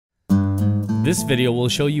This video will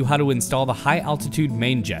show you how to install the high altitude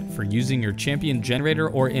main jet for using your Champion generator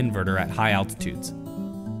or inverter at high altitudes.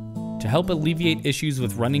 To help alleviate issues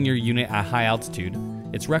with running your unit at high altitude,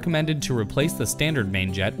 it's recommended to replace the standard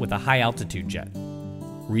main jet with a high altitude jet.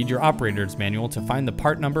 Read your operator's manual to find the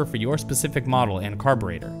part number for your specific model and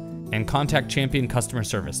carburetor, and contact Champion customer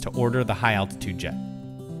service to order the high altitude jet.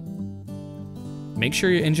 Make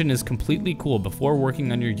sure your engine is completely cool before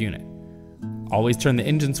working on your unit. Always turn the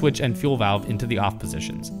engine switch and fuel valve into the off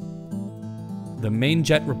positions. The main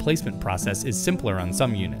jet replacement process is simpler on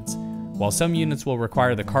some units, while some units will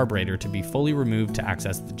require the carburetor to be fully removed to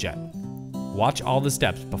access the jet. Watch all the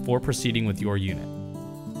steps before proceeding with your unit.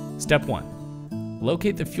 Step 1.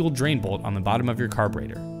 Locate the fuel drain bolt on the bottom of your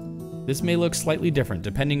carburetor. This may look slightly different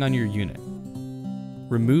depending on your unit.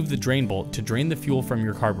 Remove the drain bolt to drain the fuel from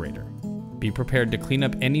your carburetor. Be prepared to clean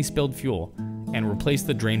up any spilled fuel and replace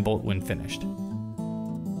the drain bolt when finished.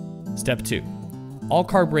 Step 2. All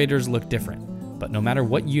carburetors look different, but no matter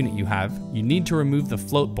what unit you have, you need to remove the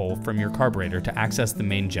float bowl from your carburetor to access the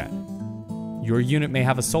main jet. Your unit may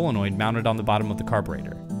have a solenoid mounted on the bottom of the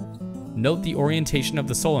carburetor. Note the orientation of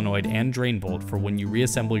the solenoid and drain bolt for when you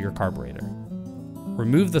reassemble your carburetor.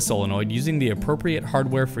 Remove the solenoid using the appropriate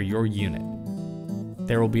hardware for your unit.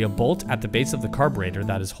 There will be a bolt at the base of the carburetor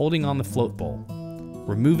that is holding on the float bowl.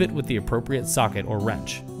 Remove it with the appropriate socket or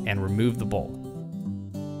wrench, and remove the bolt.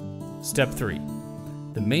 Step 3.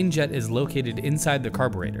 The main jet is located inside the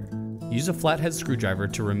carburetor. Use a flathead screwdriver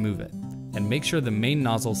to remove it, and make sure the main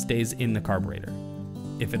nozzle stays in the carburetor.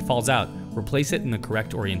 If it falls out, replace it in the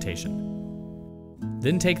correct orientation.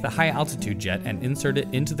 Then take the high altitude jet and insert it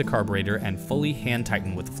into the carburetor and fully hand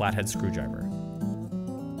tighten with a flathead screwdriver.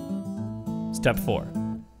 Step 4.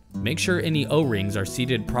 Make sure any O-rings are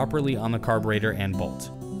seated properly on the carburetor and bolt.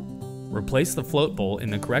 Replace the float bowl in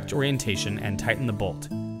the correct orientation and tighten the bolt.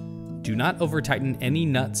 Do not over-tighten any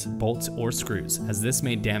nuts, bolts, or screws, as this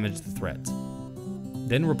may damage the threads.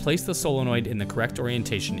 Then replace the solenoid in the correct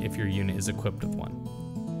orientation if your unit is equipped with one.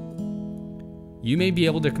 You may be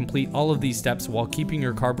able to complete all of these steps while keeping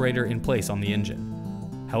your carburetor in place on the engine.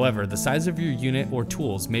 However, the size of your unit or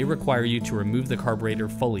tools may require you to remove the carburetor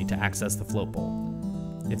fully to access the float bowl.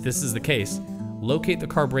 If this is the case, locate the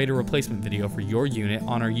carburetor replacement video for your unit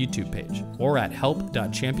on our YouTube page or at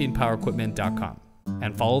help.championpowerequipment.com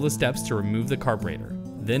and follow the steps to remove the carburetor,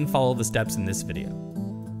 then follow the steps in this video.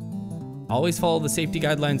 Always follow the safety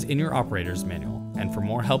guidelines in your operator's manual, and for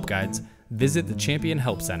more help guides, visit the Champion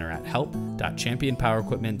Help Center at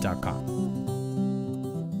help.championpowerequipment.com.